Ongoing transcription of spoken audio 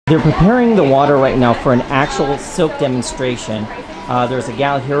They're preparing the water right now for an actual silk demonstration. There's a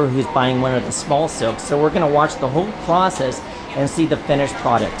gal here who's buying one of the small silks, so we're going to watch the whole process and see the finished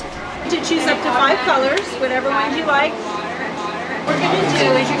product. To choose up to 5 colors, whatever ones you like. What we're going to do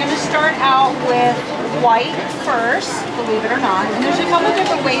is you're going to start out with white first, believe it or not, and there's a couple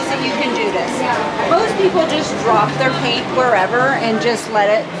different ways that you can do this. Most people just drop their paint wherever and just let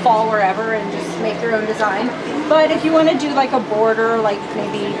it fall wherever and just make their own design. But if you want to do like a border, like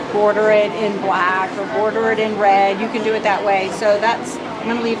maybe border it in black or border it in red, you can do it that way. So that's, I'm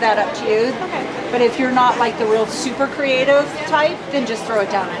going to leave that up to you. Okay. But if you're not like the real super creative type, then just throw it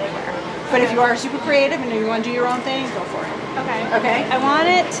down anywhere. But if you are super creative and you want to do your own thing, go for it. Okay. Okay. I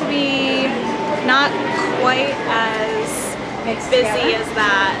want it to be not quite as busy as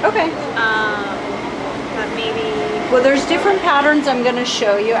that. Okay. But maybe. Well, there's different patterns I'm going to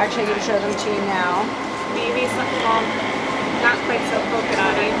show you. Actually, I'm going to show them to you now. Maybe something, well, not quite so polka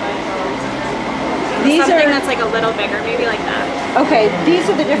dotty, but these something are, that's like a little bigger, maybe like that. Okay, these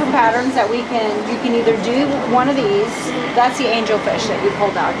are the different patterns that you can either do one of these. That's the angelfish that you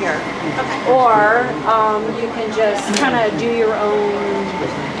pulled out here. Okay. Or you can just kind of do your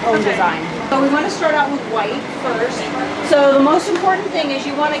own design. So we want to start out with white first. So the most important thing is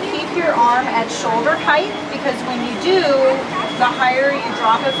you want to keep your arm at shoulder height, because when you do, the higher you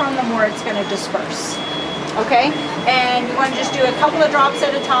drop it from, the more it's going to disperse. Okay? And you want to just do a couple of drops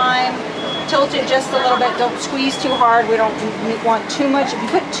at a time. Tilt it just a little bit. Don't squeeze too hard. We don't want too much. If you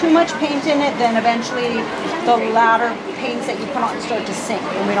put too much paint in it, then eventually the latter paints that you put on start to sink,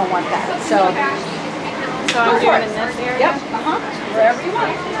 and we don't want that. So I'm doing in this area? Yep. Wherever you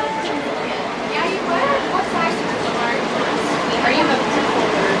want. Are you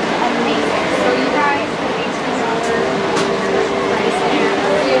amazing? So you guys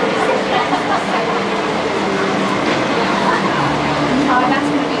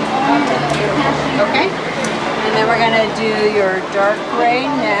Okay, and then we're going to do your dark gray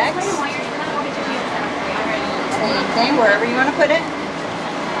next. Same thing, wherever you want to put it.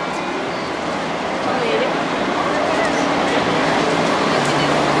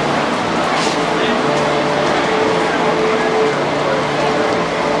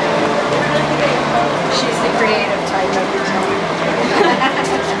 She's the creative type of your team.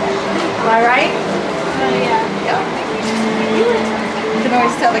 Am I right? yeah. Yep. You can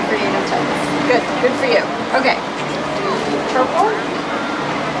always tell the creative type. Good, good for you. Okay. Purple.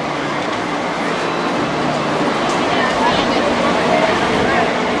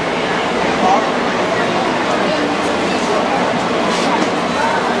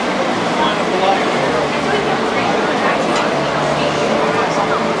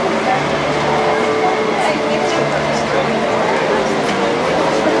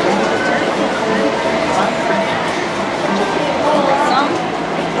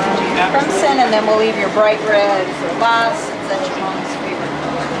 Crimson, and then we'll leave your bright red for last, since that's your mom's favorite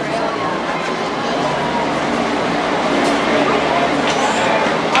color.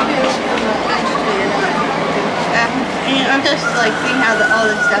 And I'm just like seeing how all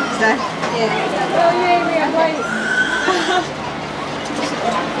this stuff is done. Yeah. Oh yay, we have light.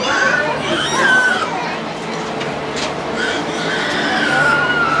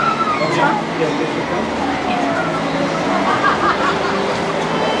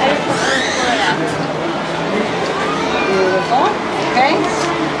 Beautiful. Okay.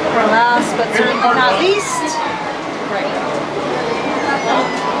 For last but certainly not least, right.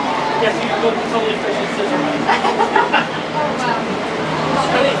 Yes, you can go totally efficient scissor money.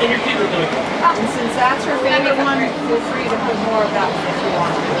 And your kids are doing it. And since that's her favorite one, feel free to put more of that one if you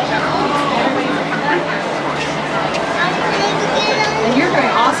want. And you're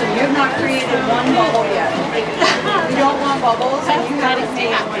doing awesome. You have not created one bubble yet. You don't want bubbles, and you haven't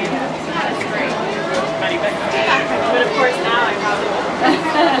made one yet. That's great. Manufacturing. But of course now I probably won't.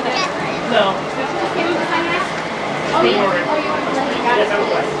 No. Oh, yeah. Yes, I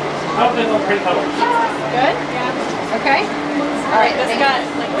would. Oh, there's no pretty colors. Good? Yeah. Okay? All right. This got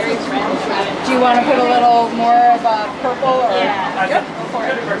like very French. Do you want to put a little more of a purple? Or? Yeah. Yep. Go for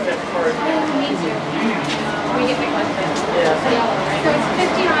it. Me too. We get big ones. Yeah. So it's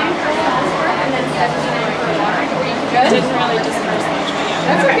 59 for phosphor and then 79 for water. Good. Didn't really disperse much, but yeah.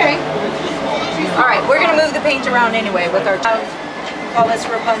 That's okay. All right, we're going to move the paint around anyway with our, we call this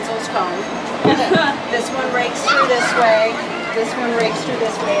Rapunzel's comb. This one rakes through this way, this one rakes through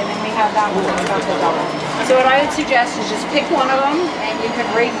this way, and then we have that one that's got the double. So what I would suggest is just pick one of them, and you can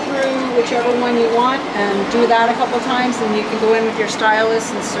rake through whichever one you want, and do that a couple times, and you can go in with your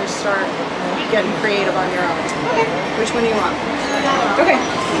stylus and start getting creative on your own. Okay. Which one do you want? Okay.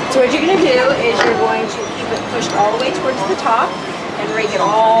 So what you're going to do is you're going to keep it pushed all the way towards the top. and rake it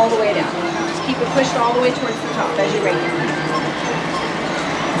all the way down. Just keep it pushed all the way towards the top as you rake it.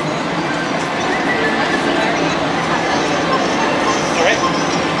 All right.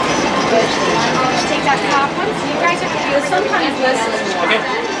 Take that top one. So you guys are You'll sometimes listen. Okay.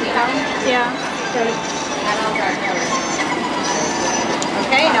 Yeah.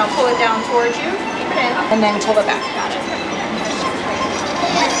 Okay, now pull it down towards you, keep it in, and then pull it back. Got it.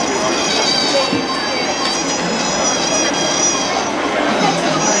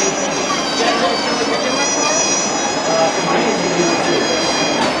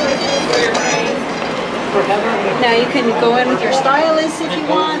 Now you can go in with your stylus if you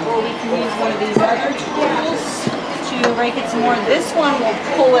want, or we can use one of these other tools to rake it some more. This one will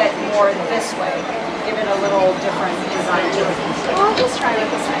pull it more this way, give it a little different design to it. Well, I'll just try with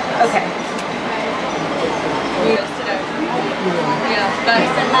this side. Okay. Yeah, but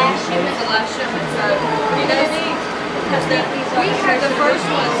it's the last shipment, so you know because we had the first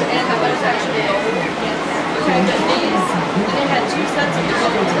ones and the ones actually old. We had these, and they had 2 sets of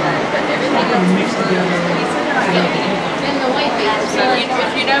them today, but everything else was in the white band. So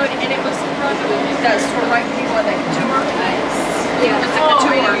if you know, and it was that's for right people that tour. Yeah, it's like the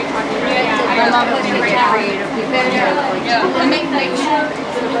tour. I love it when you get creative. People Yeah, and make sure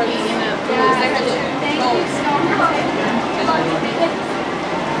it's looking in a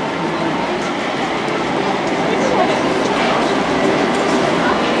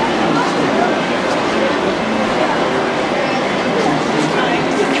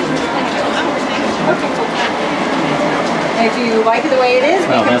If you like it the way it is, we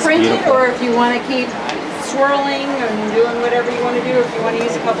Wow, can that's print it, beautiful. or if you want to keep swirling and doing whatever you want to do, if you want to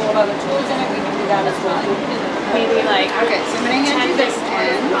use a couple of other tools in it, we can do that as well. Maybe like, Okay, so I'm going to hand you this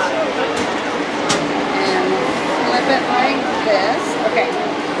end and flip it like this. Okay,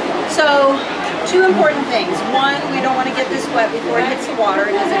 so 2 important things. One, we don't want to get this wet before it hits the water,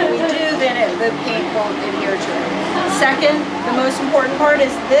 because if we do, then the paint won't adhere to it. Second, the most important part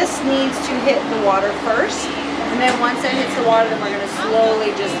is this needs to hit the water first. And then once it hits the water, then we're going to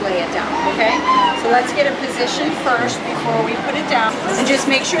slowly just lay it down, okay? So let's get it positioned first before we put it down. And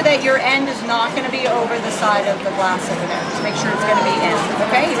just make sure that your end is not going to be over the side of the glass over there. Just make sure it's going to be in.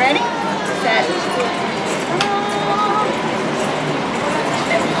 Okay, you ready? Set.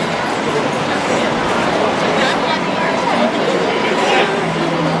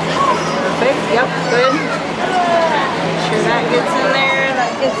 Perfect, yep, good. Make sure that gets in there,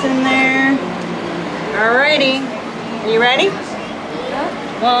 that gets in there. Alrighty, are you ready?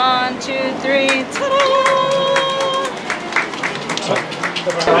 1, 2, 3, ta-da!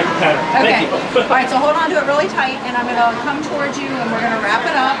 Okay, alright, so hold on to it really tight, and I'm going to come towards you, and we're going to wrap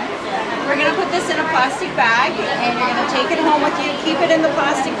it up. We're going to put this in a plastic bag, and you're going to take it home with you. Keep it in the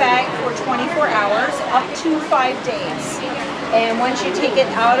plastic bag for 24 hours, up to 5 days. And once you take it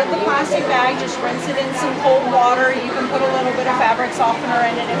out of the plastic bag, just rinse it in some cold water. You can put a little bit of fabric softener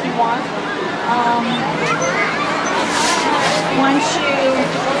in it if you want.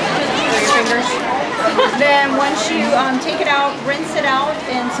 Then once you take it out, rinse it out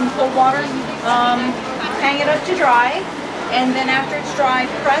in some cold water, hang it up to dry, and then after it's dry,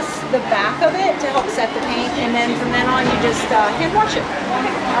 press the back of it to help set the paint, and then from then on you just hand wash it.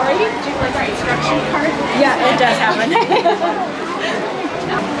 Alrighty? Do you like the instruction card? Yeah, it does have it.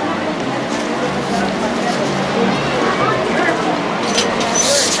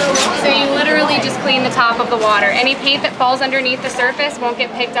 So you literally just clean the top of the water. Any paint that falls underneath the surface won't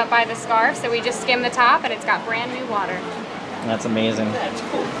get picked up by the scarf, so we just skim the top and it's got brand new water. That's amazing. Okay,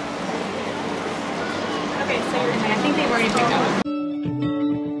 so I think they've already picked up.